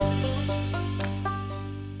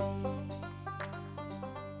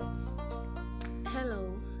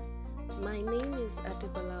is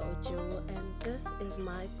Adebola Ojo, and this is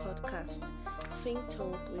my podcast, Think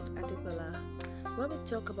Talk with Adebola, where we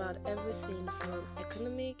talk about everything from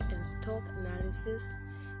economic and stock analysis,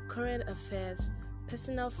 current affairs,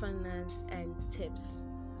 personal finance, and tips.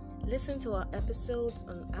 Listen to our episodes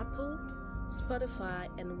on Apple, Spotify,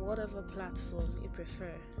 and whatever platform you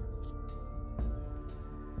prefer.